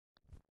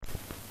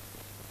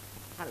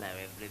Hello,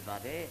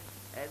 everybody.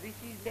 This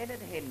is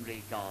Leonard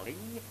Henry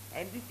calling,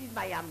 and this is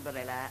my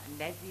umbrella,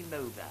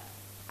 Nazimova.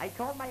 I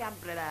call my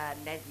umbrella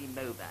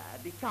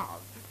Nazimova because,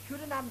 should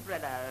an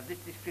umbrella of this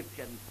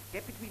description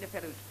get between a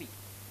fellow's feet,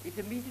 it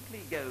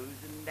immediately goes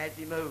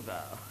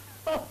Nazimova.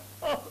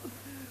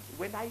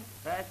 When I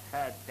first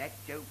heard that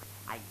joke,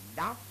 I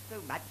laughed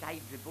so much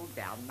I dribbled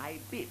down my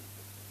bib.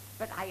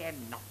 But I am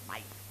not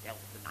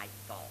myself tonight,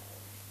 all.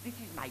 This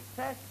is my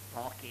first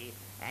talkie,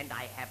 and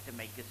I have to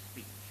make a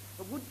speech.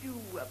 Would you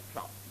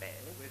prompt me?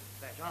 With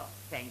pleasure.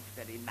 Thanks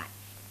very much.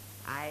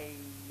 I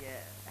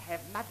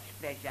have much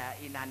pleasure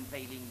in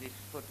unveiling this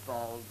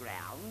football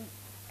ground,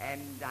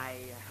 and I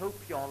hope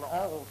you'll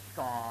all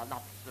score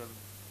lots of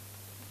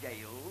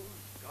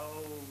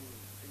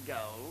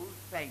goals.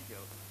 Thank you.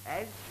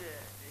 As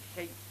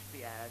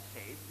Shakespeare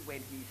said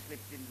when he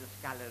slipped in the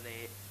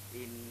scullery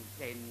in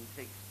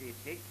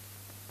 1066,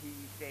 he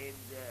said,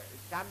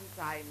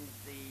 sometimes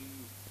the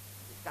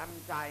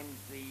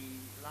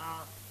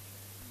blast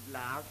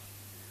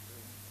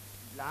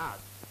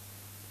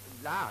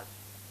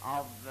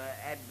of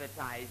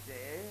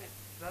advertising.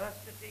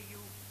 Adversity,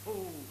 you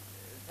fool.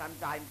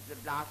 Sometimes the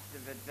blast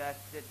of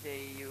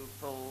adversity, you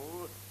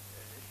fool,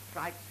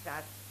 strikes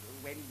us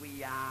when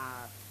we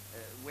are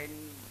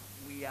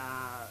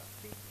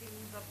Seeking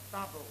the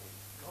bubble.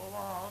 Go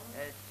on.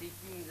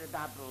 Seeking the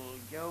bubble.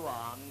 Go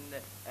on.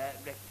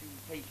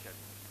 Reputation.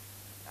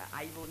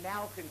 I will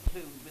now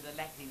conclude with a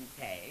Latin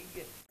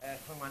tag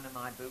from one of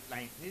my book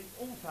laces.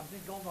 Oh,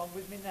 something's gone wrong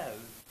with my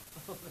nose.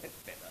 Oh,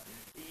 that's better.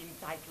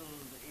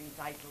 Entitled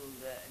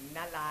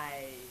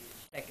Nullae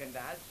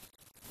Secundus.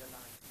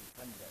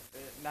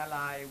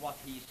 Nullae what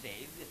he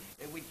said,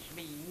 which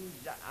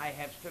means I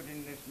have stood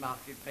in this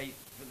marketplace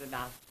for the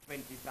last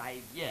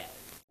 25 years.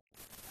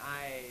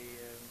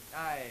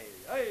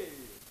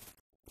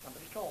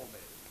 Somebody called me.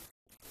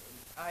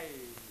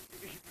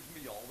 It was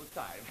me all the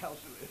time, how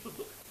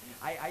silly.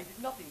 I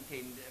did not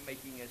intend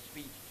making a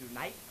speech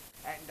tonight,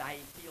 and I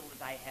feel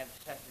that I have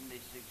certainly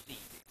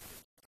succeeded.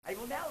 I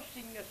will now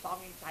sing a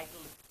song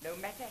entitled, No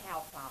Matter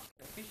How Fast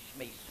the Fish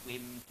May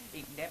Swim,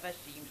 It Never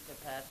Seems to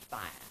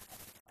Perspire.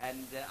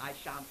 And I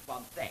shan't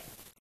want that.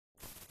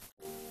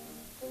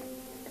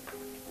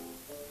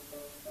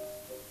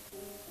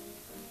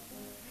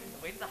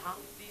 When the heart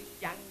is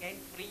young and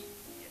free,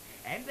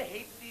 and the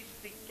head is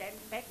thick and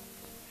fat,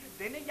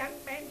 then a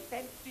young man's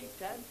fancy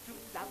turns to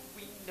love,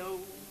 we know.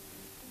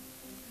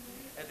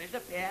 There's a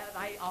pair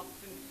I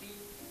often see,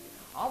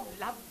 of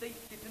love they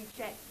sit and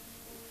chat,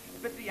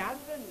 but the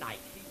other night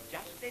he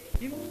just let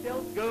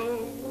himself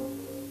go.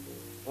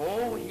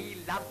 Oh, he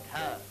loved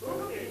her.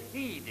 Who did?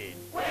 He did.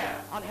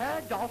 Where? On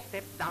her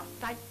doorstep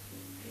last night.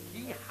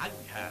 He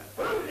hugged her.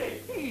 Who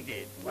did? He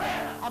did.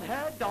 Where? On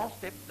her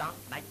doorstep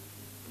last night.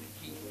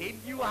 He said,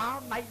 you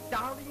are my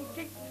darling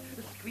Kate.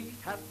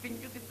 Squeezed her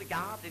fingers in the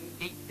garden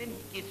gate and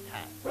kissed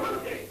her.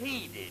 Who did?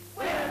 He did.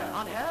 Where?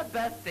 On her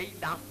birthday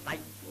last night.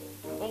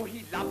 Oh,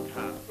 he loved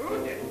her.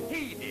 Who did?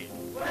 He did.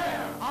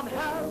 Where? On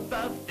her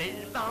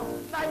birthday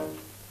last night.